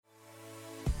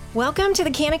Welcome to the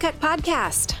Kanakuk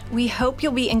Podcast. We hope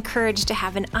you'll be encouraged to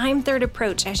have an I'm Third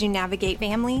approach as you navigate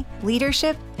family,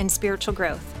 leadership, and spiritual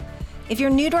growth. If you're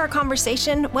new to our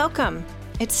conversation, welcome.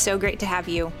 It's so great to have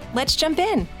you. Let's jump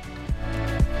in.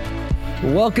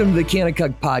 Welcome to the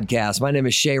Kanakuk Podcast. My name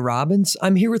is Shay Robbins.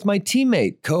 I'm here with my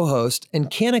teammate, co-host, and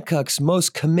Kanakuk's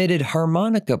most committed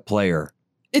harmonica player.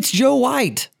 It's Joe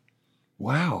White.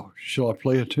 Wow. Shall I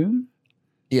play a tune?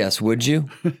 Yes, would you?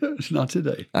 It's not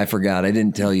today. I forgot. I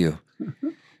didn't tell you.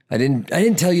 I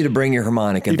didn't tell you to bring your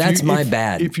harmonica. That's my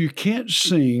bad. If you can't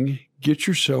sing, get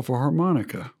yourself a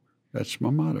harmonica. That's my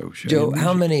motto. Joe,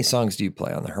 how many songs do you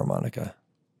play on the harmonica?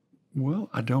 Well,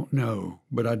 I don't know,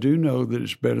 but I do know that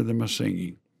it's better than my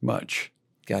singing. Much.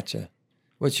 Gotcha.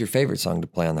 What's your favorite song to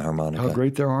play on the harmonica? How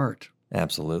Great Thou Art.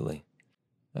 Absolutely.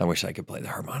 I wish I could play the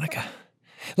harmonica.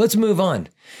 Let's move on.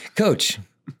 Coach,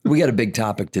 we got a big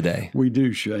topic today. We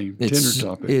do, Shane. Tender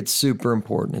topic. It's super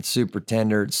important. It's super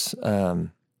tender. It's what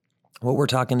we're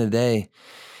talking today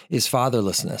is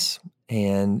fatherlessness.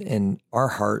 And our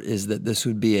heart is that this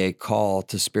would be a call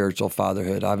to spiritual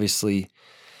fatherhood. Obviously,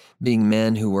 being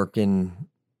men who work in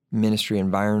ministry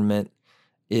environment,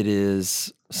 it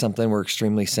is something we're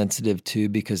extremely sensitive to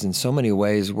because in so many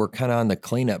ways, we're kind of on the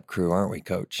cleanup crew, aren't we,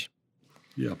 Coach?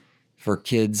 Yeah. For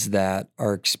kids that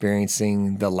are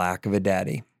experiencing the lack of a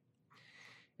daddy.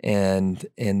 And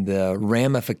the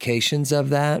ramifications of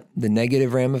that, the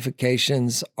negative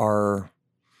ramifications are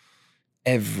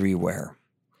everywhere.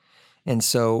 And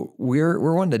so we're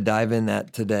wanting to dive in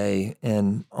that today.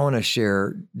 And I want to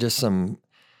share just some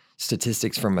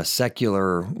statistics from a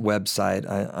secular website.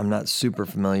 I'm not super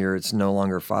familiar. It's no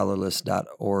longer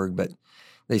fatherless.org, but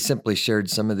they simply shared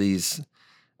some of these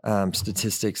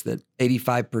statistics that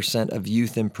 85% of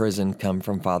youth in prison come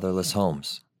from fatherless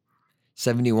homes.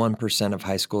 71% of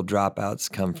high school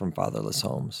dropouts come from fatherless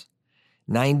homes.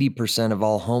 90% of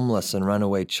all homeless and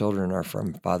runaway children are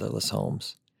from fatherless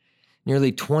homes.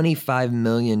 Nearly 25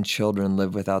 million children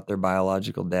live without their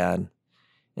biological dad,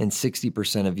 and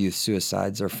 60% of youth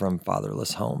suicides are from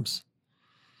fatherless homes.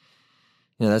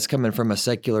 You know, that's coming from a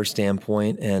secular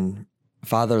standpoint, and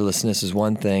fatherlessness is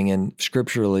one thing, and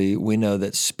scripturally, we know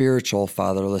that spiritual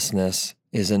fatherlessness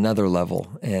is another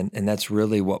level, and that's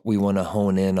really what we want to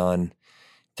hone in on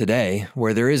today.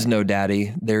 Where there is no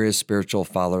daddy, there is spiritual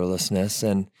fatherlessness,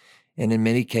 and in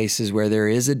many cases where there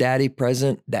is a daddy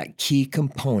present, that key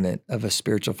component of a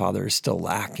spiritual father is still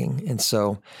lacking. And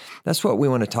so that's what we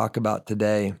want to talk about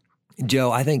today.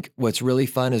 Joe, I think what's really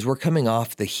fun is we're coming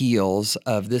off the heels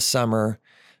of this summer.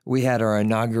 We had our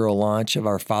inaugural launch of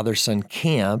our father-son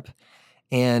camp,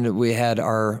 and we had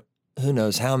our who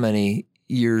knows how many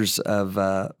years of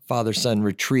father-son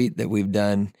retreat that we've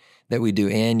done, that we do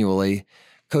annually.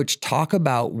 Coach, talk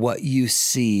about what you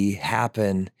see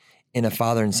happen in a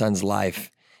father and son's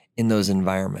life in those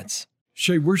environments.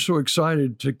 Shay, we're so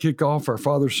excited to kick off our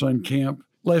father-son camp.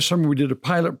 Last summer, we did a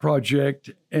pilot project,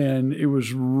 and it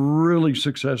was really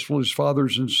successful as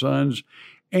fathers and sons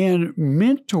and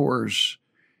mentors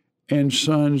and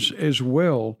sons as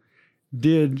well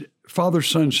did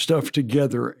father-son stuff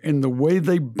together. And the way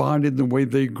they bonded, the way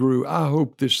they grew, I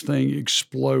hope this thing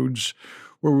explodes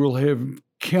where we'll have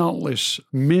countless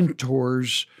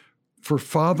mentors for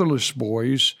fatherless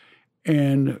boys,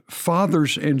 and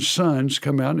fathers and sons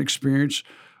come out and experience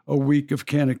a week of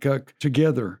Kanakuk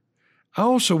together. I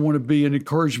also want to be an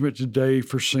encouragement today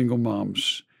for single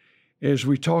moms as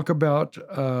we talk about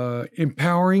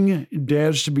empowering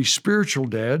dads to be spiritual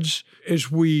dads, as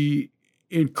we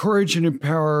encourage and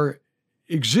empower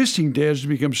existing dads to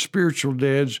become spiritual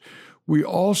dads. We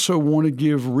also want to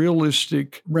give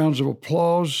realistic rounds of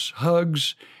applause,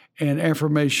 hugs, and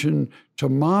affirmation to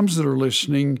moms that are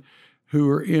listening who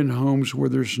are in homes where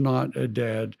there's not a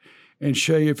dad. And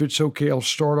Shay, if it's okay, I'll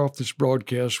start off this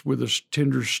broadcast with a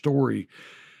tender story.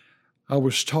 I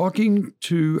was talking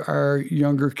to our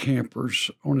younger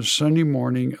campers on a Sunday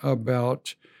morning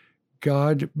about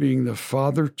God being the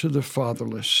father to the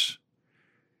fatherless,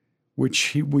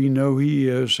 which we know he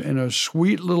is, and a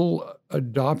sweet little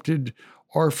adopted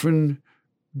orphan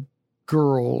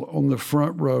girl on the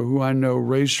front row who I know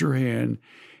raised her hand,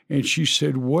 and she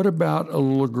said, what about a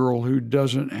little girl who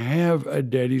doesn't have a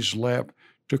daddy's lap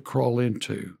to crawl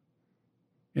into?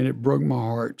 And it broke my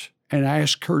heart. And I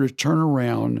asked her to turn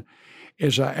around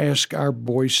as I asked our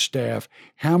boys' staff,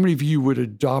 how many of you would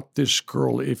adopt this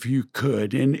girl if you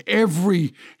could? And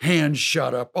every hand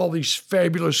shot up. All these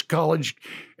fabulous college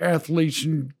athletes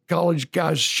and college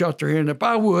guys shot their hand up.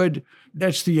 I would.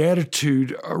 That's the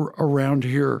attitude around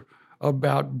here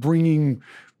about bringing,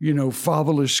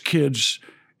 fatherless kids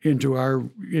into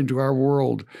our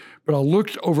world. But I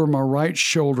looked over my right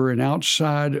shoulder, and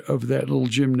outside of that little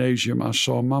gymnasium, I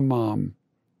saw my mom,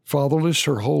 fatherless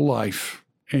her whole life,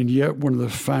 and yet one of the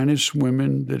finest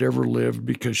women that ever lived,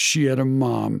 because she had a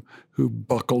mom who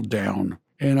buckled down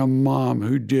and a mom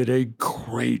who did a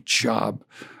great job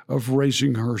of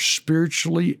raising her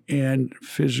spiritually and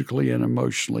physically and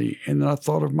emotionally. And then I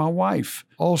thought of my wife,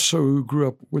 also who grew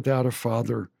up without a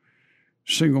father.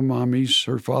 Single mommies.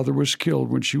 Her father was killed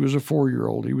when she was a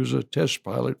 4-year-old. He was a test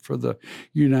pilot for the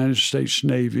United States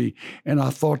Navy. And I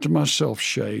thought to myself,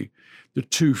 Shay, the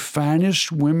two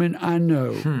finest women I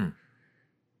know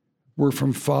were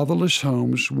from fatherless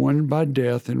homes, one by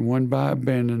death and one by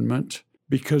abandonment,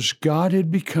 because God had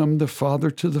become the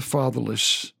father to the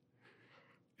fatherless.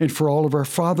 And for all of our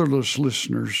fatherless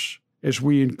listeners, as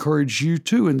we encourage you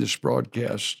too in this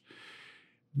broadcast,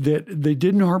 that they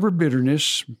didn't harbor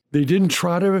bitterness. They didn't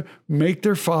try to make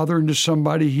their father into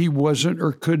somebody he wasn't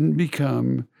or couldn't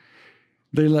become.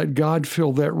 They let God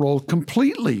fill that role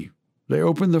completely. They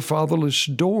opened the fatherless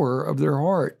door of their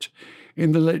heart,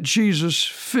 and they let Jesus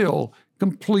fill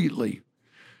completely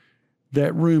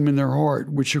that room in their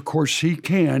heart, which of course he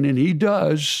can, and he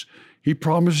does. He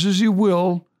promises he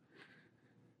will,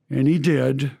 and he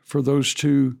did for those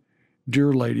two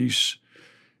dear ladies.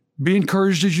 Be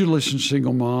encouraged as you listen,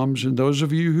 single moms, and those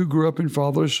of you who grew up in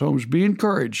fatherless homes, be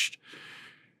encouraged,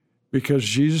 because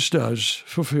Jesus does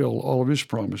fulfill all of his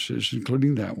promises,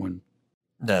 including that one.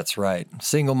 That's right.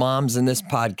 Single moms in this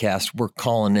podcast, we're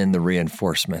calling in the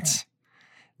reinforcements.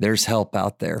 There's help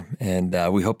out there, and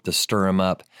we hope to stir them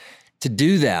up. To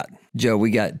do that, Joe, we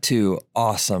got two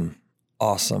awesome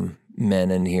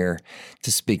men in here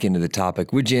to speak into the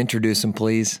topic. Would you introduce them,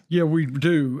 please? Yeah, we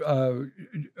do.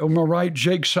 On my right,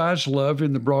 Jake Sizelove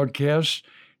in the broadcast.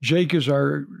 Jake is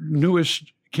our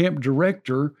newest camp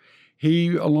director.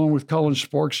 He, along with Colin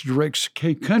Sparks, directs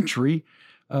K Country.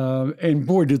 And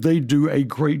boy, did they do a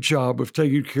great job of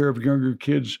taking care of younger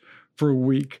kids for a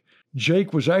week.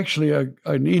 Jake was actually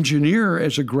an engineer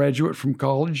as a graduate from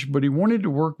college, but he wanted to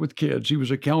work with kids. He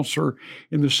was a counselor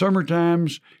in the summer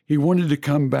times. He wanted to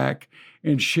come back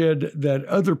and shed that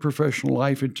other professional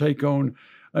life and take on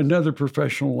another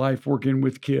professional life working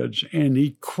with kids. And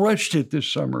he crushed it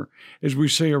this summer, as we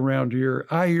say around here.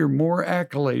 I hear more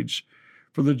accolades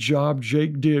for the job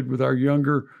Jake did with our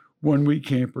younger one-week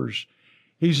campers.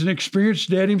 He's an experienced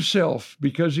dad himself,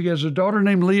 because he has a daughter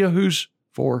named Leah who's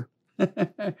 4.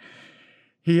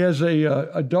 He has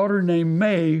a daughter named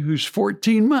May who's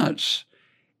 14 months.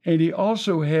 And he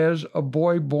also has a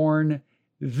boy born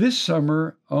this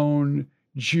summer on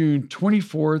June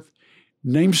 24th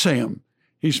named Sam.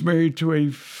 He's married to a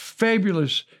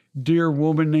fabulous, dear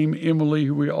woman named Emily,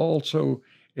 who we also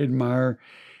admire.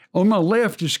 On my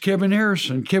left is Kevin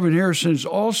Harrison. Kevin Harrison is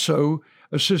also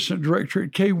assistant director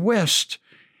at K West.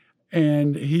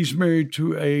 And he's married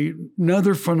to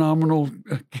another phenomenal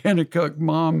Kanakuk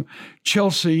mom,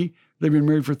 Chelsea. They've been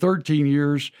married for 13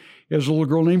 years. He has a little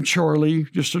girl named Charlie,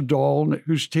 just a doll,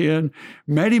 who's 10.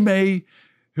 Maddie Mae,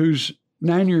 who's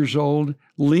 9 years old.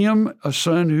 Liam, a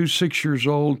son who's 6 years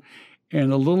old.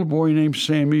 And a little boy named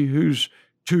Sammy, who's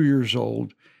 2 years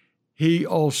old. He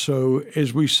also,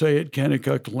 as we say at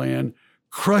Kanakuk land,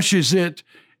 crushes it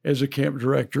as a camp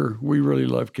director. We really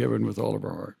love Kevin with all of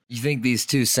our heart. You think these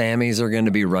two Sammys are going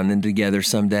to be running together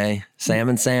someday? Sam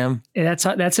and Sam? Yeah,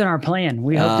 that's in our plan.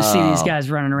 We hope to see these guys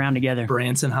running around together.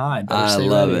 Branson High. I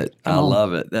love it. I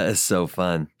love it. That is so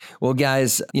fun. Well,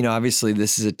 guys, obviously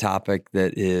this is a topic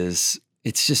that it's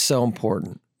just so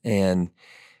important. And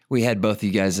we had both of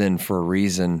you guys in for a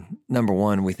reason. Number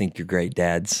one, we think you're great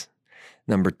dads.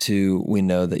 Number two, we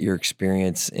know that your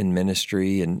experience in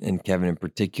ministry, and Kevin in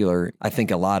particular, I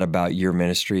think a lot about your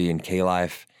ministry in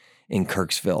K-Life in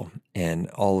Kirksville and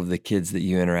all of the kids that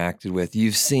you interacted with.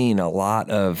 You've seen a lot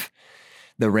of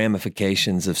the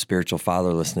ramifications of spiritual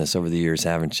fatherlessness over the years,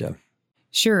 haven't you?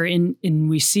 Sure. And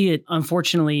we see it,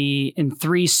 unfortunately, in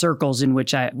 3 circles in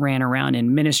which I ran around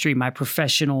in ministry: my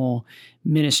professional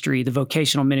ministry, the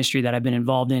vocational ministry that I've been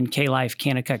involved in, K-Life,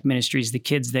 Kanakuk Ministries, the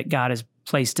kids that God has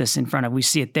placed us in front of. We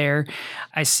see it there.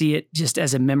 I see it just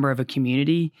as a member of a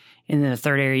community. And then the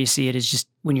third area you see it is just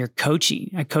when you're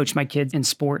coaching. I coach my kids in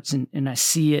sports, and I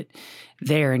see it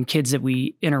there, and kids that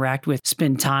we interact with,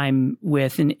 spend time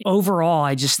with. And overall,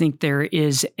 I just think there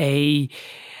is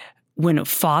when a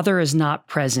father is not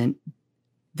present,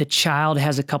 the child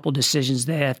has a couple decisions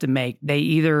they have to make. They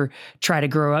either try to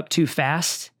grow up too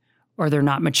fast, or they're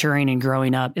not maturing and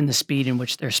growing up in the speed in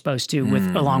which they're supposed to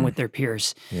along with their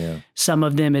peers. Yeah. Some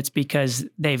of them, it's because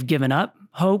they've given up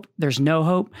hope, there's no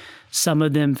hope. Some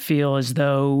of them feel as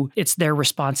though it's their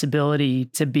responsibility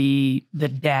to be the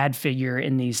dad figure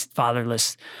in these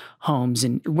fatherless homes.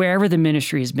 And wherever the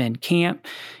ministry has been, camp,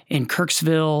 in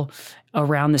Kirksville,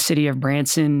 around the city of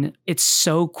Branson, it's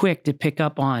so quick to pick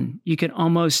up on. You can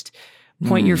almost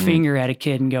point your finger at a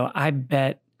kid and go, I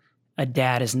bet a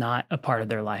dad is not a part of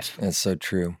their life. That's so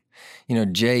true. You know,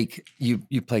 Jake,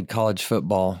 you played college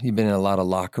football. You've been in a lot of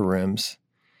locker rooms.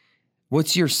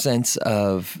 What's your sense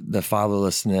of the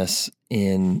fatherlessness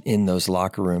in those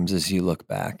locker rooms as you look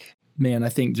back? Man, I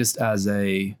think just it's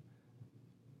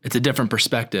a different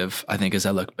perspective, I think, as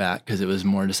I look back, because it was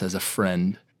more just as a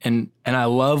friend. And I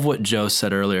love what Joe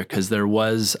said earlier, because there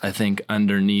was, I think,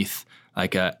 underneath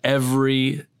like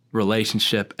every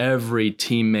relationship, every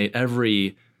teammate,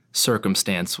 every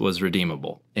circumstance was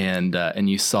redeemable. And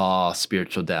you saw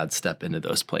spiritual dads step into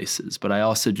those places. But I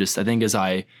also I think as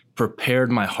I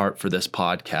prepared my heart for this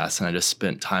podcast and I just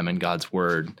spent time in God's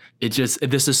word, this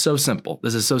is so simple.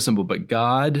 This is so simple, but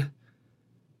God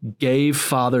gave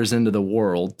fathers into the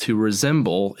world to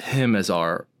resemble him as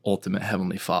our ultimate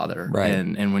heavenly Father. Right.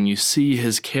 And when you see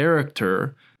his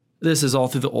character, this is all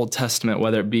through the Old Testament,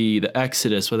 whether it be the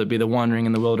Exodus, whether it be the wandering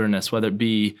in the wilderness, whether it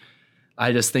be,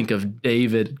 I just think of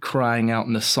David crying out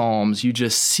in the Psalms. You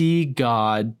just see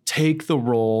God take the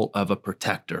role of a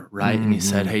protector, right? And he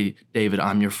said, hey, David,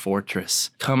 I'm your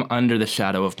fortress. Come under the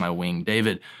shadow of my wing.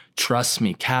 David, trust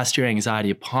me. Cast your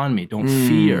anxiety upon me. Don't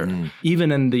fear.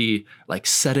 Even in the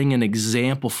setting an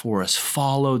example for us,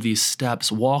 follow these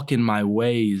steps, walk in my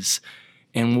ways.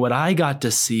 And what I got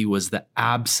to see was the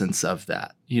absence of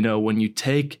that. You know, when you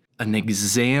take an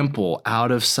example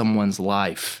out of someone's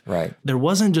life, right, there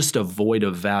wasn't just a void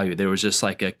of value. There was just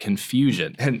like a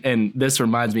confusion. And this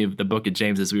reminds me of the book of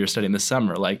James as we were studying this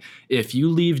summer. Like, if you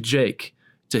leave Jake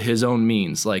to his own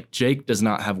means, like, Jake does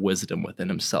not have wisdom within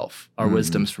himself. Our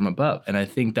wisdom's from above. And I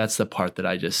think that's the part that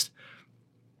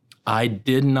I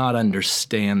did not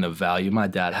understand the value my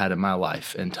dad had in my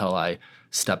life until I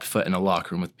stepped foot in a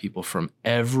locker room with people from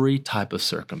every type of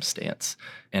circumstance.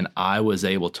 And I was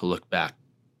able to look back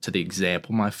to the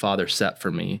example my father set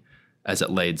for me as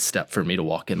it laid step for me to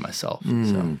walk in myself.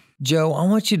 So, Joe, I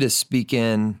want you to speak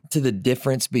in to the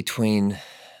difference between,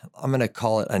 I'm going to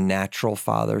call it a natural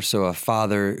father, so a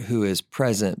father who is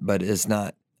present but is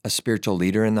not a spiritual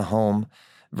leader in the home,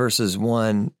 versus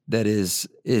one that is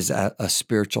a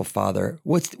spiritual father.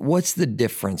 What's the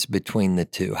difference between the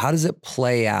two? How does it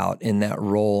play out in that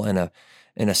role in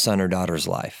a son or daughter's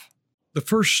life? The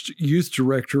first youth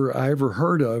director I ever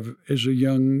heard of as a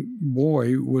young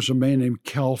boy was a man named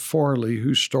Cal Farley,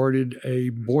 who started a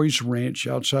boys' ranch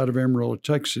outside of Amarillo,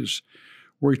 Texas,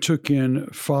 where he took in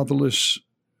fatherless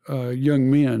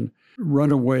young men,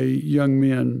 runaway young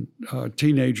men,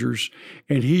 teenagers,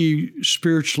 and he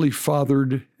spiritually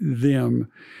fathered them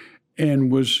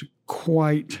and was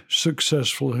quite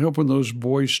successful in helping those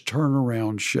boys turn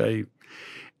around, Shay.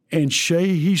 And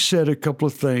Shay, he said a couple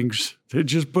of things that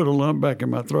just put a lump back in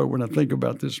my throat when I think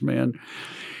about this man.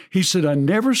 He said, I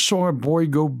never saw a boy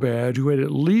go bad who had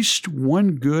at least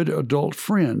one good adult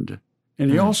friend.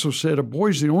 And he also said, a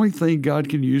boy's the only thing God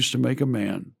can use to make a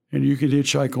man. And you could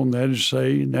hitchhike on that and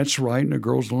say, and that's right, and a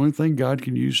girl's the only thing God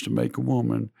can use to make a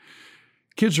woman.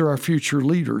 Kids are our future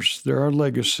leaders. They're our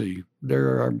legacy.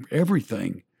 They're our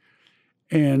everything.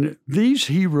 And these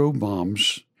hero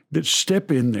moms that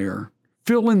step in there,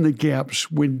 fill in the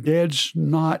gaps when dad's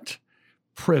not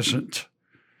present,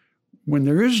 when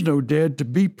there is no dad to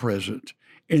be present.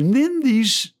 And then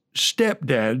these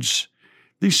stepdads,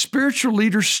 these spiritual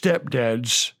leader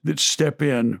stepdads that step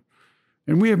in,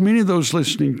 and we have many of those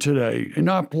listening today, and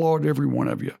I applaud every one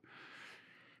of you.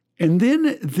 And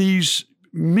then these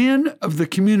men of the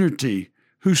community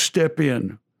who step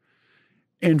in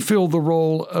and fill the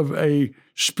role of a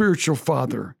spiritual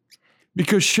father.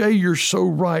 Because Shay, you're so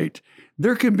right.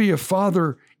 There can be a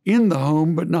father in the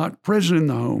home, but not present in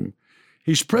the home.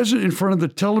 He's present in front of the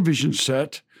television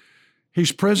set.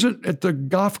 He's present at the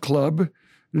golf club.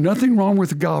 Nothing wrong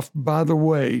with golf, by the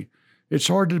way. It's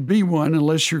hard to be one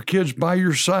unless your kid's by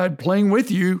your side playing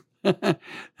with you.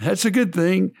 That's a good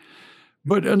thing.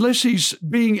 But unless he's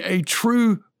being a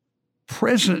true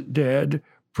present dad,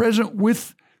 present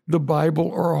with the Bible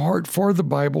or a heart for the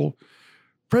Bible,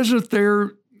 present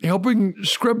there helping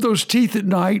scrub those teeth at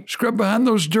night, scrub behind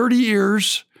those dirty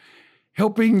ears,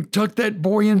 helping tuck that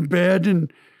boy in bed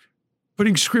and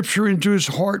putting scripture into his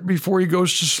heart before he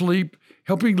goes to sleep,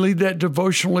 helping lead that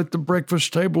devotional at the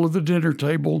breakfast table or the dinner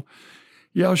table.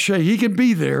 Yeah, Shay, he can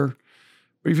be there,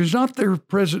 but if he's not there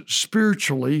present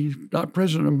spiritually, not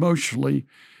present emotionally,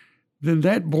 then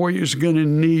that boy is going to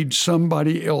need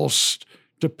somebody else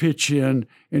to pitch in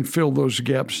and fill those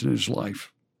gaps in his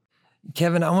life.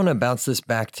 Kevin, I want to bounce this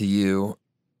back to you.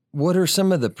 What are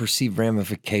some of the perceived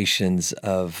ramifications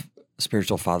of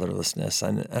spiritual fatherlessness?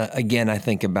 And again, I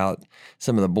think about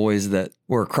some of the boys that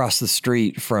were across the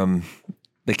street from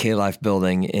the K-Life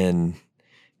building in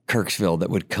Kirksville that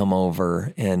would come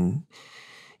over, and,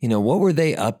 what were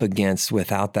they up against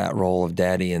without that role of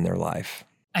daddy in their life?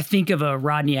 I think of a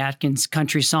Rodney Atkins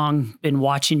country song, Been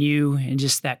Watching You, and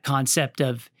just that concept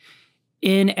of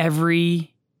in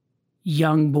every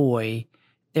young boy,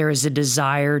 there is a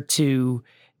desire to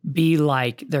be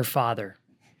like their father.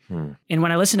 And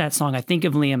when I listen to that song, I think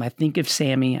of Liam, I think of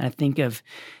Sammy, I think of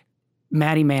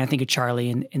Maddie Mae, I think of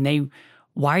Charlie, and they,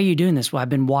 why are you doing this? Well, I've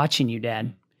been watching you,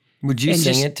 Dad. Would you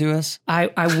sing it to us? I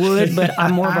would, but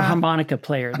I'm more of a harmonica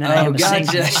player than I am a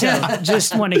singer. So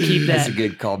just want to keep that. That's a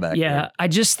good callback. Yeah, there. I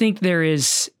just think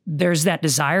there's that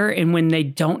desire, and when they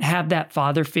don't have that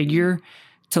father figure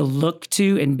to look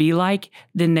to and be like,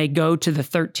 then they go to the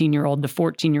 13-year-old, the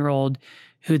 14-year-old,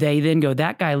 who they then go,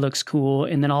 that guy looks cool,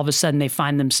 and then all of a sudden they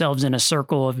find themselves in a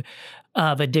circle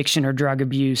of addiction or drug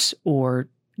abuse or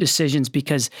decisions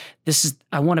because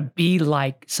I want to be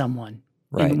like someone.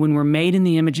 Right. And when we're made in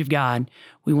the image of God,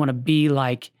 we want to be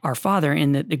like our Father.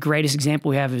 And the greatest example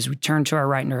we have is we turn to our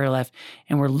right and to our left,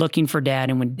 and we're looking for Dad.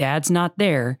 And when Dad's not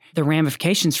there, the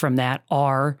ramifications from that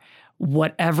are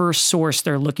whatever source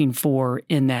they're looking for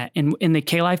in that. In the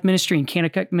K-Life ministry and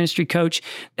Kanakuk ministry, Coach,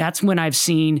 that's when I've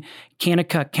seen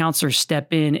Kanakuk counselors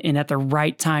step in and at the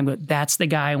right time go, that's the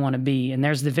guy I want to be. And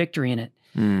there's the victory in it.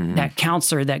 Mm-hmm. That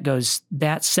counselor that goes,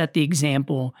 that set the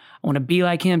example. I want to be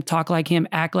like him, talk like him,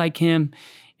 act like him.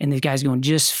 And the guy's going,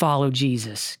 just follow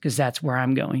Jesus, because that's where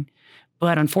I'm going.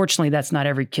 But unfortunately, that's not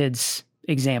every kid's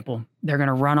example. They're going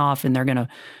to run off and they're going to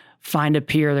find a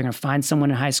peer. They're going to find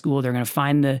someone in high school. They're going to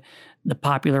find the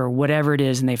popular or whatever it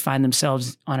is, and they find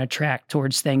themselves on a track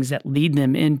towards things that lead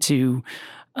them into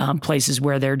places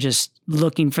where they're just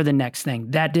looking for the next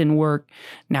thing. That didn't work.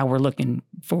 Now we're looking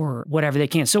for whatever they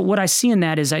can. So what I see in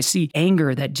that is I see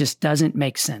anger that just doesn't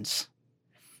make sense.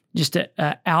 Just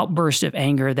an outburst of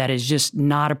anger that is just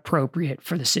not appropriate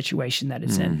for the situation that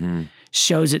it's in.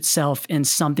 Shows itself in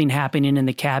something happening in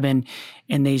the cabin,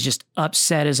 and they just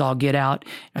upset as all get out.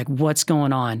 Like, what's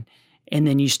going on? And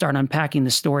then you start unpacking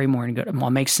the story more and go, well,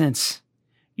 it makes sense.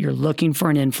 You're looking for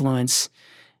an influence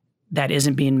that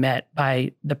isn't being met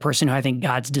by the person who I think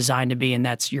God's designed to be, and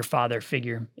that's your father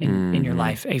figure in your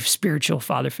life, a spiritual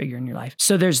father figure in your life.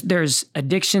 So there's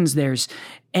addictions, there's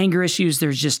anger issues,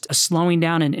 there's just a slowing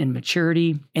down in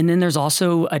maturity. And then there's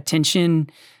also a tension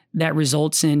that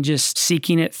results in just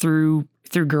seeking it through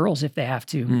girls if they have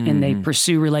to. And they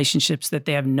pursue relationships that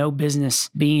they have no business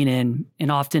being in.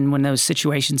 And often when those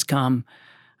situations come,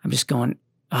 I'm just going,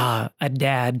 a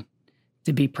dad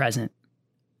to be present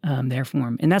there for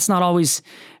him. And that's not always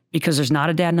because there's not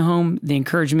a dad in the home. The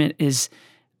encouragement is,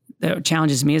 that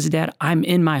challenges me as a dad. I'm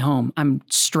in my home. I'm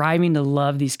striving to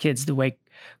love these kids the way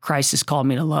Christ has called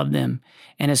me to love them.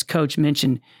 And as Coach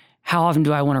mentioned, how often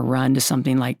do I want to run to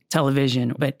something like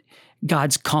television? But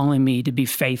God's calling me to be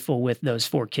faithful with those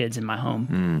 4 kids in my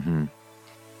home.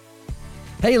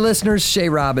 Hey listeners, Shay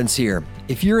Robbins here.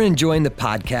 If you're enjoying the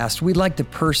podcast, we'd like to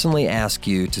personally ask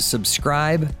you to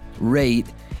subscribe, rate,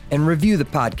 and review the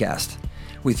podcast.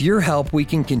 With your help, we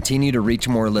can continue to reach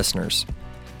more listeners.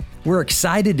 We're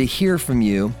excited to hear from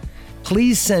you.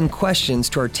 Please send questions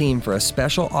to our team for a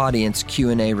special audience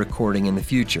Q&A recording in the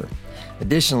future.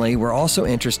 Additionally, we're also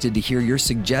interested to hear your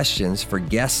suggestions for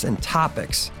guests and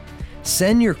topics.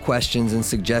 Send your questions and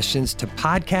suggestions to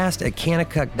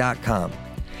podcast@kanakuk.com.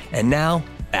 And now,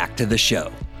 back to the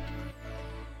show.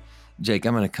 Jake,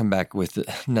 I'm going to come back with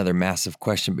another massive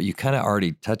question, but you kind of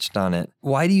already touched on it.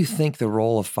 Why do you think the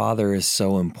role of father is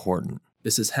so important?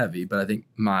 This is heavy, but I think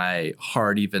my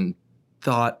heart even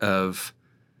thought of,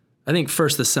 I think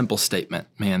first the simple statement,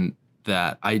 man,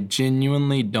 that I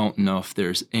genuinely don't know if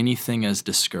there's anything as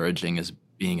discouraging as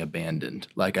being abandoned.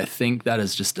 Like, I think that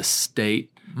is just a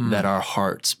state that our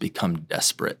hearts become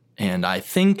desperate. And I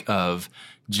think of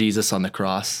Jesus on the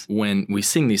cross when we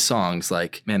sing these songs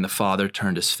like, man, the Father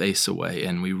turned his face away,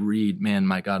 and we read, man,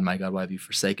 my God, why have you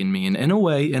forsaken me? And in a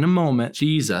way, in a moment,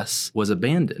 Jesus was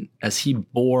abandoned as he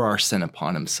bore our sin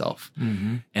upon himself.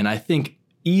 And I think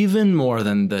even more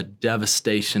than the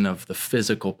devastation of the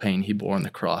physical pain he bore on the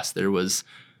cross, there was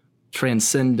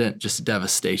transcendent just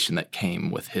devastation that came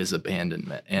with his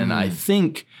abandonment. And I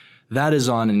think that is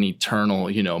on an eternal,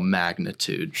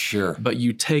 magnitude. Sure. But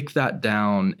you take that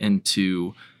down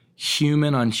into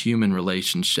human on human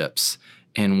relationships.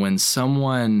 And when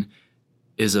someone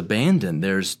is abandoned.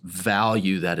 There's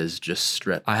value that is just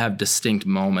stripped. I have distinct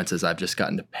moments as I've just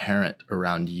gotten to parent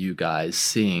around you guys,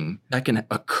 seeing that can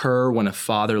occur when a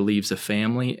father leaves a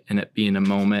family and it being a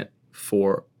moment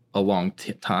for a long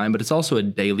time, but it's also a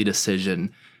daily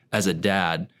decision as a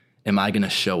dad. Am I going to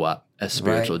show up as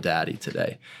spiritual daddy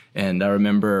today? And I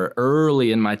remember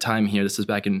early in my time here, this was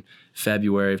back in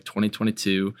February of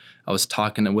 2022, I was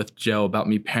talking with Joe about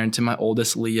me parenting my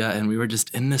oldest Leah, and we were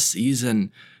just in this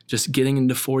season, just getting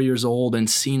into 4 years old and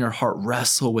seeing her heart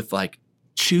wrestle with like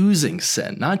choosing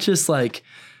sin, not just like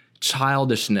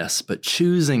childishness, but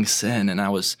choosing sin. And I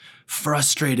was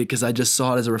frustrated because I just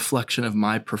saw it as a reflection of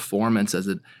my performance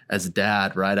as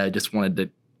dad, right? I just wanted to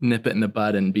nip it in the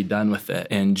bud and be done with it.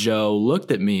 And Joe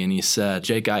looked at me and he said,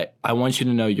 Jake, I want you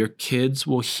to know your kids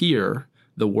will hear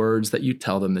the words that you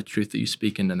tell them, the truth that you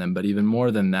speak into them. But even more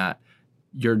than that,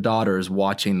 your daughter is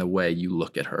watching the way you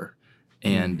look at her.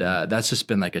 And that's just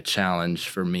been like a challenge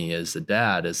for me as a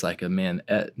dad, is like, a man,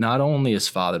 not only is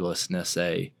fatherlessness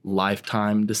a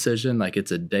lifetime decision, like it's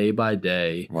a day by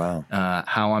day,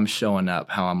 how I'm showing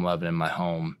up, how I'm loving in my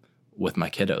home with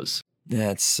my kiddos.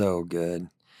 That's so good.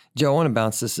 Joe, I want to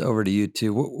bounce this over to you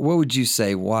too. What would you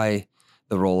say why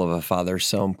the role of a father is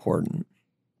so important?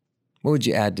 What would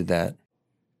you add to that?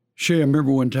 Shay, I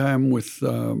remember one time with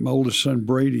my oldest son,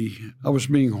 Brady, I was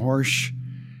being harsh.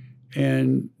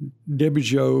 And Debbie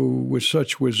Jo, with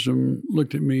such wisdom,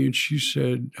 looked at me and she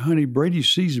said, honey, Brady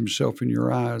sees himself in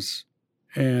your eyes.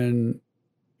 And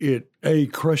it, A,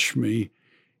 crushed me,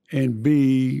 and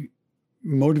B,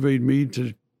 motivated me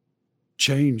to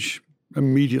change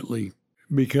immediately.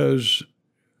 Because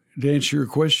to answer your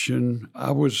question,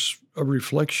 I was a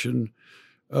reflection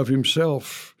of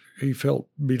himself. He felt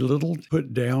belittled,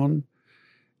 put down.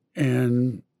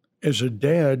 And as a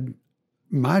dad,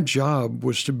 my job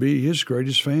was to be his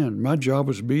greatest fan. My job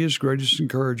was to be his greatest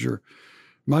encourager.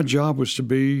 My job was to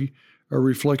be a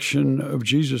reflection of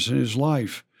Jesus in his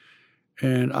life.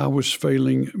 And I was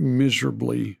failing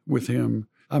miserably with him.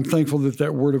 I'm thankful that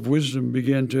that word of wisdom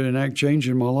began to enact change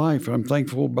in my life. I'm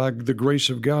thankful by the grace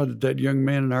of God that that young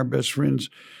man and our best friends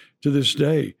to this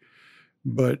day.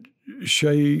 But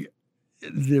Shay,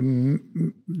 the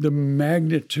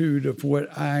magnitude of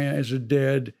what I, as a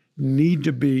dad, need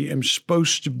to be, am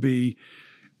supposed to be,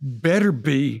 better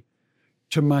be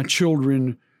to my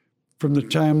children from the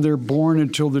time they're born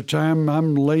until the time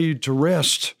I'm laid to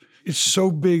rest. It's so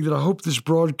big that I hope this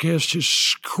broadcast is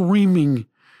screaming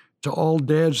to all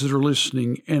dads that are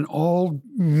listening and all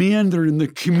men that are in the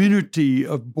community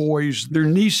of boys, their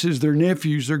nieces, their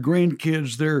nephews, their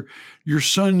grandkids, your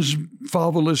son's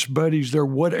fatherless buddies, their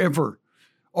whatever.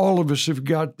 All of us have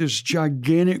got this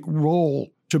gigantic role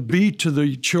to be to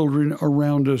the children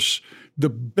around us the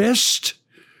best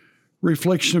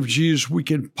reflection of Jesus we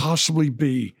can possibly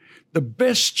be, the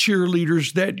best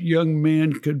cheerleaders that young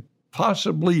man could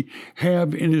possibly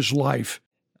have in his life.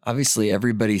 Obviously,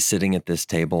 everybody sitting at this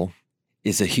table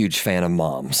is a huge fan of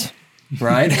moms,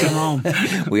 right? Come on.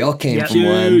 We all came from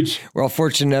one. We're all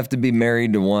fortunate enough to be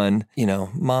married to one. You know,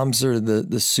 moms are the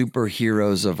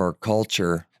superheroes of our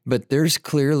culture. But there's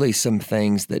clearly some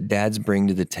things that dads bring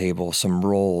to the table, some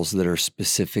roles that are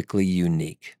specifically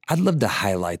unique. I'd love to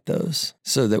highlight those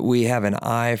so that we have an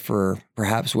eye for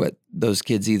perhaps what those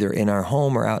kids either in our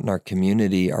home or out in our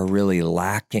community are really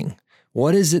lacking.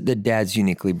 What is it that dads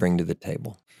uniquely bring to the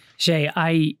table? Shay,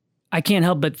 I can't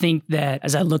help but think that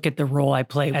as I look at the role I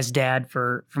play as dad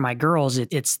for my girls,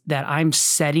 it's that I'm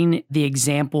setting the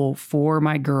example for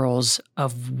my girls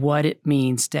of what it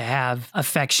means to have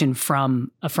affection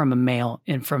from a male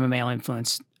and from a male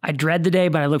influence. I dread the day,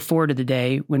 but I look forward to the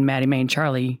day when Maddie, Mae, and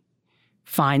Charlie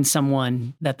find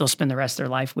someone that they'll spend the rest of their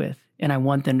life with. And I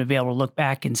want them to be able to look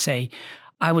back and say,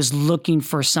 I was looking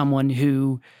for someone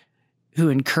who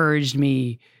encouraged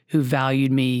me, who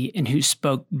valued me, and who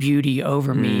spoke beauty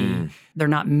over me. They're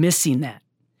not missing that.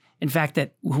 In fact,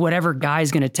 that whatever guy's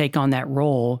going to take on that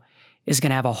role is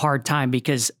going to have a hard time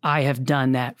because I have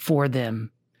done that for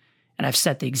them, and I've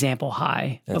set the example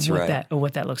high of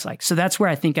what that looks like. So that's where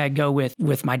I think I go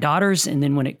with my daughters, and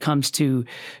then when it comes to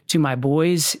my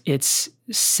boys, it's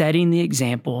setting the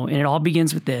example, and it all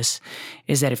begins with this: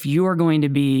 is that if you are going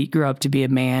to grow up to be a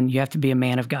man, you have to be a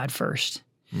man of God first.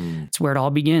 It's where it all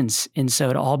begins. And so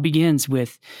it all begins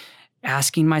with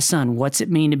asking my son, what's it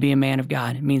mean to be a man of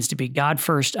God? It means to be God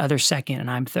first, others second, and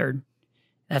I'm third.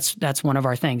 That's one of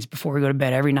our things before we go to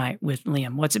bed every night with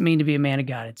Liam. What's it mean to be a man of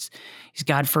God? He's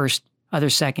God first,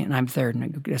 others second, and I'm third. And I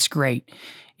go, that's great.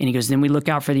 And he goes, then we look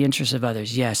out for the interests of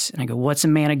others. Yes. And I go, what's a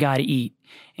man of God to eat?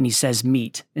 And he says,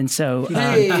 meat. And so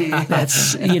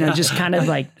that's, just kind of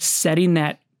like setting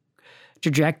that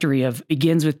trajectory of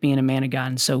begins with being a man of God.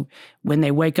 And so when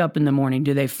they wake up in the morning,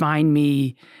 do they find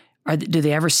me, do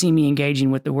they ever see me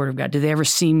engaging with the Word of God? Do they ever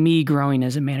see me growing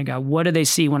as a man of God? What do they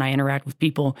see when I interact with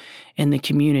people in the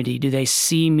community? Do they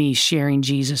see me sharing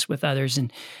Jesus with others?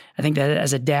 And I think that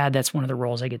as a dad, that's one of the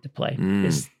roles I get to play.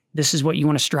 This is what you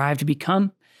want to strive to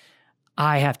become.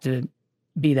 I have to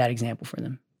be that example for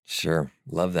them. Sure.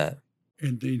 Love that.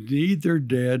 And they need their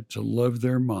dad to love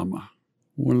their mama.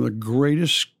 One of the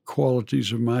greatest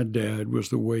qualities of my dad was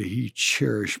the way he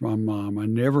cherished my mom. I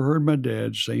never heard my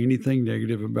dad say anything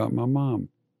negative about my mom,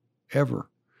 ever.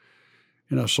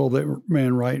 And I saw that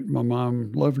man write my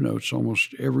mom love notes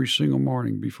almost every single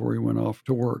morning before he went off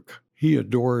to work. He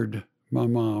adored my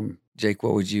mom. Jake,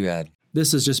 what would you add?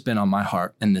 This has just been on my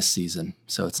heart in this season.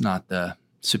 So it's not the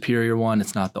superior one.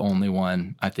 It's not the only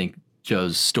one. I think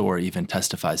Joe's story even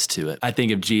testifies to it. I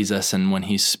think of Jesus and when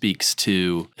he speaks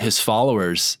to his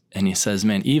followers and he says,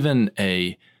 man, even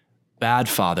a bad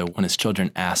father, when his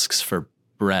children asks for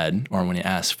bread or when he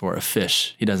asks for a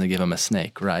fish, he doesn't give him a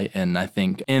snake, right? And I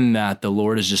think in that, the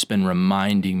Lord has just been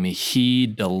reminding me he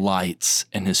delights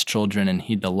in his children and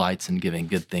he delights in giving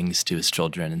good things to his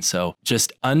children. And so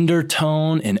just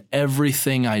undertone in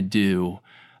everything I do,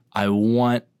 I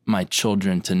want my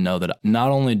children to know that not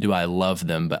only do I love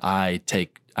them, but I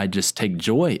just take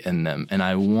joy in them. And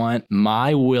I want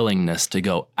my willingness to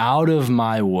go out of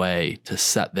my way to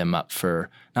set them up for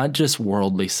not just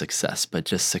worldly success, but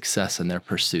just success in their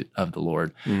pursuit of the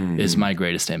Lord is my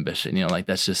greatest ambition. You know, like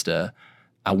that's just I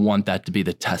want that to be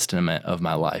the testament of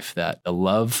my life, that the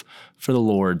love for the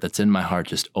Lord that's in my heart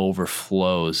just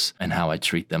overflows in how I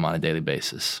treat them on a daily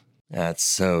basis. That's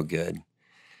so good.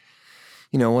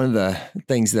 You know, one of the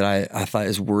things that I thought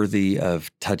is worthy of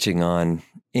touching on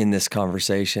in this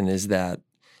conversation is that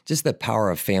just the power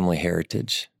of family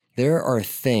heritage. There are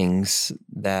things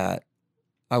that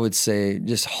I would say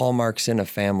just hallmarks in a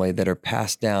family that are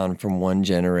passed down from one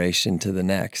generation to the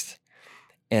next.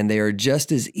 And they are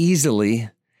just as easily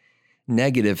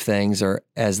negative things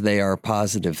as they are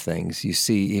positive things. You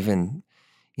see even,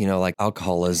 you know, like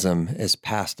alcoholism is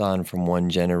passed on from one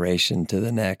generation to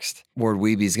the next. Ward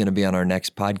Weeby is going to be on our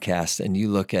next podcast, and you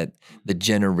look at the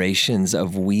generations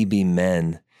of Weeby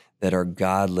men that are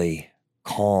godly,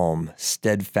 calm,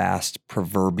 steadfast,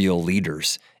 proverbial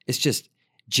leaders. It's just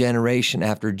generation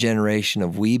after generation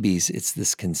of Weebies. It's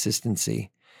this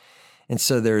consistency. And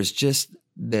so there's just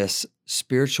this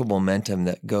spiritual momentum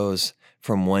that goes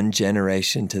from one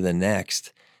generation to the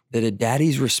next that a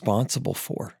daddy's responsible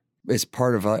for. It's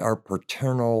part of our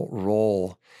paternal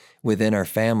role within our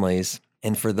families.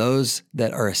 And for those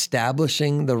that are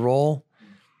establishing the role,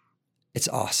 it's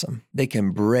awesome. They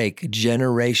can break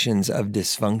generations of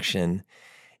dysfunction.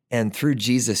 And through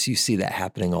Jesus, you see that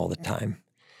happening all the time.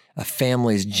 A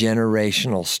family's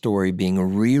generational story being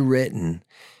rewritten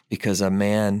because a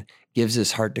man gives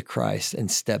his heart to Christ and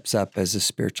steps up as a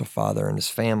spiritual father in his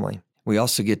family. We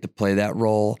also get to play that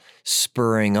role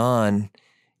spurring on,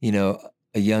 you know,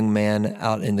 a young man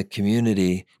out in the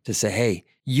community to say, hey,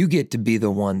 you get to be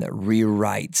the one that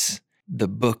rewrites the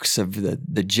books of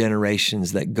the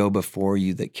generations that go before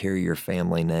you that carry your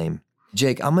family name.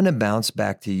 Jake, I'm going to bounce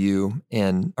back to you,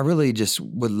 and I really just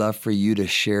would love for you to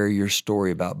share your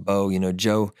story about Bo. You know,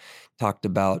 Joe talked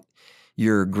about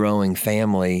your growing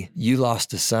family. You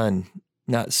lost a son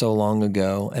not so long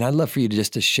ago, and I'd love for you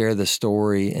to share the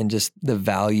story and just the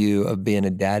value of being a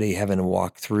daddy, having to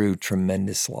walk through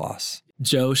tremendous loss.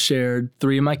 Joe shared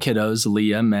 3 of my kiddos,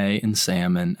 Leah, May, and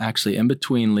Sam. And actually in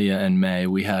between Leah and May,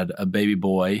 we had a baby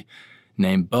boy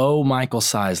named Bo Michael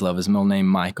Sizelove. His middle name,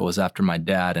 Michael, was after my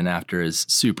dad and after his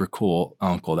super cool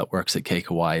uncle that works at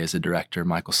KKY as a director,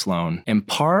 Michael Sloan. And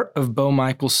part of Bo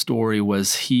Michael's story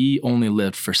was he only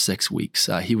lived for 6 weeks.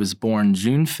 He was born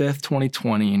June 5th,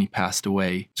 2020, and he passed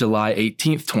away July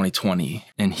 18th, 2020.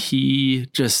 And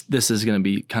this is going to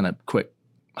be kind of quick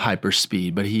hyper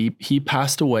speed, but he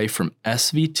passed away from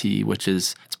SVT, which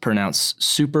is, it's pronounced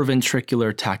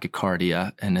supraventricular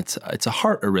tachycardia, and it's a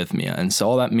heart arrhythmia. And so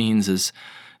all that means is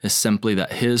simply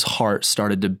that his heart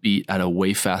started to beat at a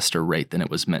way faster rate than it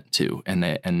was meant to,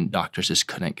 and doctors just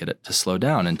couldn't get it to slow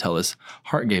down until his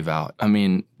heart gave out. I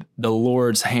mean, the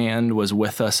Lord's hand was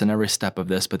with us in every step of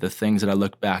this, but the things that I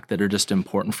look back that are just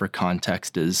important for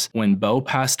context is when Bo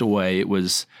passed away, it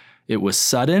was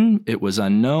sudden, it was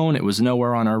unknown, it was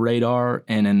nowhere on our radar,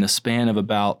 and in the span of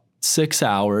about 6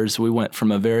 hours, we went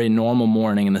from a very normal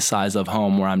morning in the Sizelove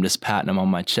home where I'm just patting him on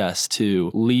my chest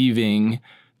to leaving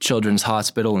Children's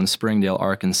Hospital in Springdale,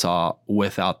 Arkansas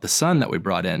without the son that we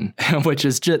brought in, which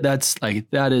is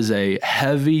that is a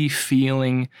heavy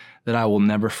feeling that I will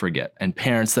never forget. And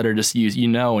parents that are just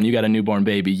when you got a newborn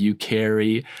baby, you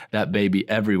carry that baby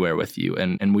everywhere with you.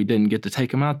 And we didn't get to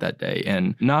take him out that day.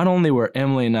 And not only were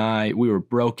Emily and I, we were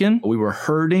broken, we were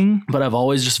hurting, but I've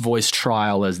always just voiced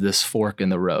trial as this fork in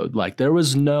the road. Like there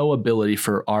was no ability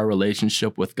for our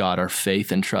relationship with God, our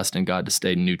faith and trust in God to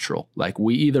stay neutral. Like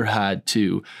we either had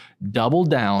to double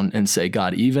down and say,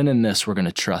 God, even in this, we're going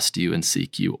to trust you and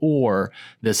seek you, or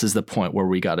this is the point where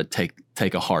we got to take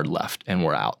a hard left and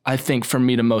we're out. I think for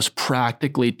me to most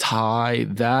practically tie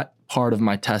that part of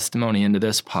my testimony into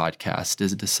this podcast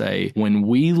is to say, when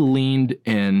we leaned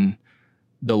in,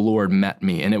 the Lord met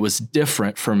me. And it was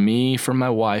different for me, for my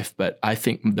wife, but I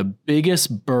think the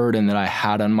biggest burden that I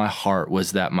had on my heart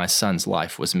was that my son's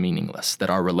life was meaningless, that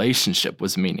our relationship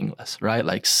was meaningless, right?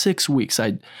 Like 6 weeks,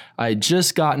 I'd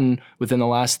just gotten, within the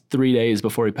last 3 days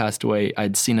before he passed away,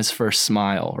 I'd seen his first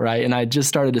smile, right? And I just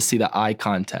started to see the eye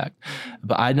contact,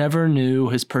 but I never knew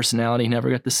his personality,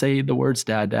 never got to say the words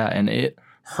dad, and it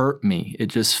hurt me. It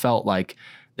just felt like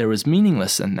there was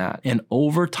meaningless in that. And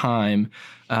over time,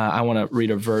 I want to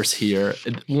read a verse here.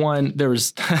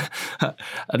 There's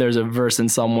a verse in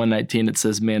Psalm 119 that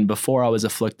says, man, before I was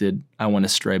afflicted, I went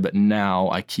astray, but now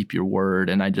I keep your word.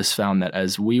 And I just found that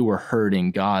as we were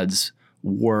hurting, God's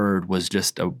word was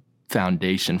just a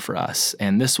foundation for us.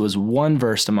 And this was one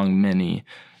verse among many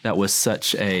that was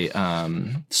such a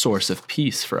source of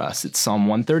peace for us. It's Psalm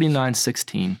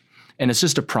 139:16. And it's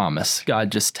just a promise.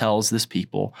 God just tells this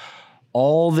people,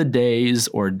 all the days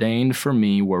ordained for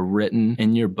me were written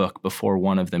in your book before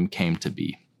one of them came to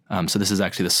be. So this is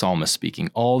actually the psalmist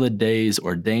speaking. All the days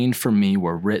ordained for me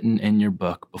were written in your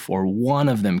book before one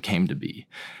of them came to be.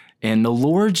 And the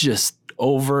Lord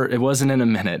it wasn't in a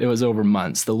minute, it was over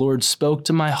months. The Lord spoke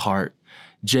to my heart,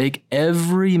 Jake,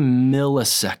 every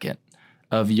millisecond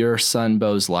of your son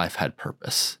Bo's life had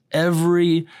purpose.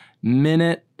 Every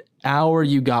minute, hour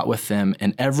you got with them,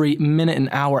 and every minute and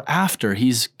hour after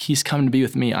he's come to be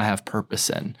with me, I have purpose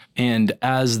in. And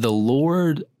as the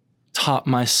Lord taught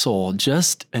my soul,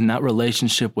 just in that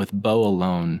relationship with Bo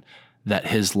alone, that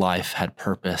his life had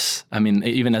purpose. I mean,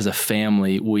 even as a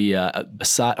family, we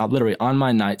literally on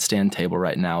my nightstand table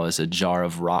right now is a jar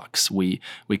of rocks. We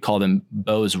call them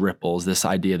Bo's ripples. This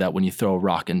idea that when you throw a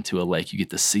rock into a lake, you get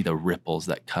to see the ripples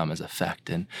that come as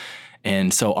effect.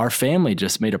 And so our family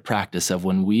just made a practice of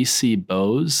when we see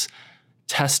Bo's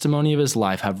testimony of his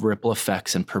life have ripple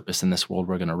effects and purpose in this world,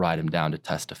 we're going to write him down to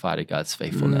testify to God's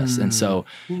faithfulness. And so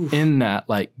in that,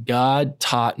 like, God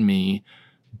taught me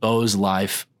Bo's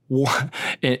life.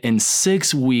 In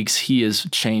 6 weeks, he has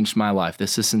changed my life.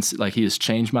 He has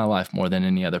changed my life more than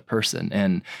any other person.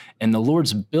 And the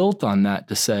Lord's built on that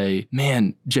to say,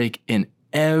 man, Jake, in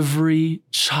every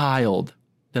child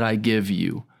that I give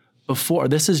you,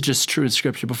 this is just true in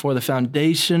Scripture, before the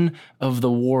foundation of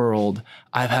the world,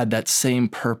 I've had that same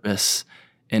purpose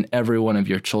in every one of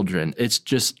your children. It's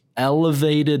just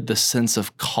elevated the sense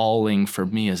of calling for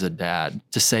me as a dad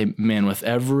to say, man, with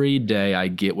every day I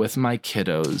get with my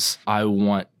kiddos, I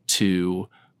want to,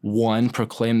 one,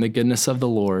 proclaim the goodness of the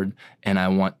Lord, and I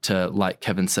want to, like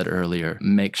Kevin said earlier,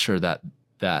 make sure that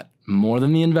more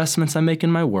than the investments I make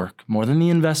in my work, more than the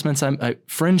investments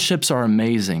friendships are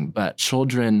amazing, but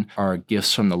children are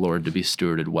gifts from the Lord to be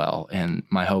stewarded well. And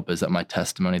my hope is that my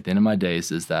testimony at the end of my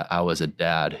days is that I was a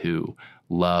dad who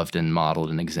loved and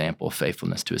modeled an example of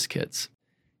faithfulness to his kids.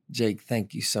 Jake,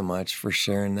 thank you so much for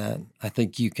sharing that. I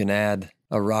think you can add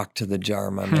a rock to the jar,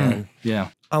 my man. Yeah.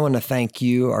 I want to thank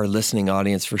you, our listening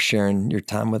audience, for sharing your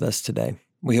time with us today.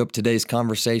 We hope today's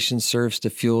conversation serves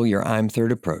to fuel your I'm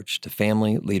Third approach to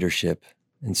family, leadership,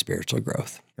 and spiritual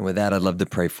growth. And with that, I'd love to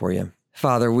pray for you.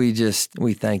 Father, we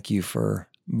thank you for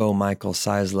Bo Michael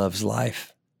Sizelove's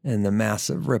life and the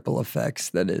massive ripple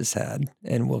effects that it has had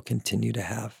and will continue to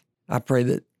have. I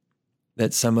pray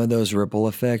that some of those ripple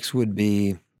effects would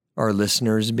be our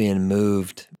listeners being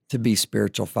moved to be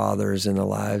spiritual fathers in the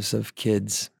lives of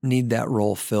kids, need that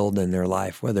role filled in their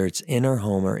life, whether it's in our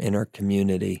home or in our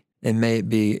community. And may it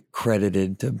be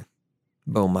credited to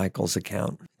Bo Michael's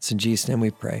account. It's in Jesus' name we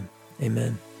pray.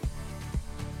 Amen.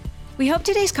 We hope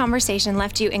today's conversation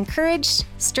left you encouraged,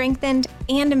 strengthened,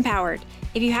 and empowered.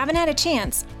 If you haven't had a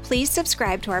chance, please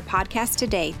subscribe to our podcast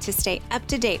today to stay up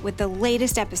to date with the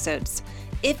latest episodes.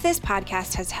 If this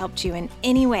podcast has helped you in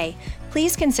any way,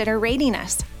 please consider rating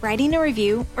us, writing a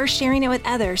review, or sharing it with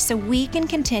others so we can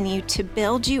continue to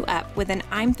build you up with an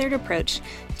I'm Third approach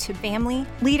to family,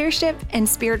 leadership, and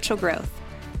spiritual growth.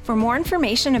 For more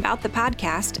information about the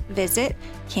podcast, visit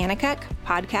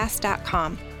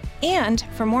kanakukpodcast.com. And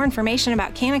for more information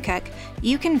about Kanakuk,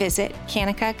 you can visit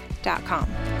kanakuk.com.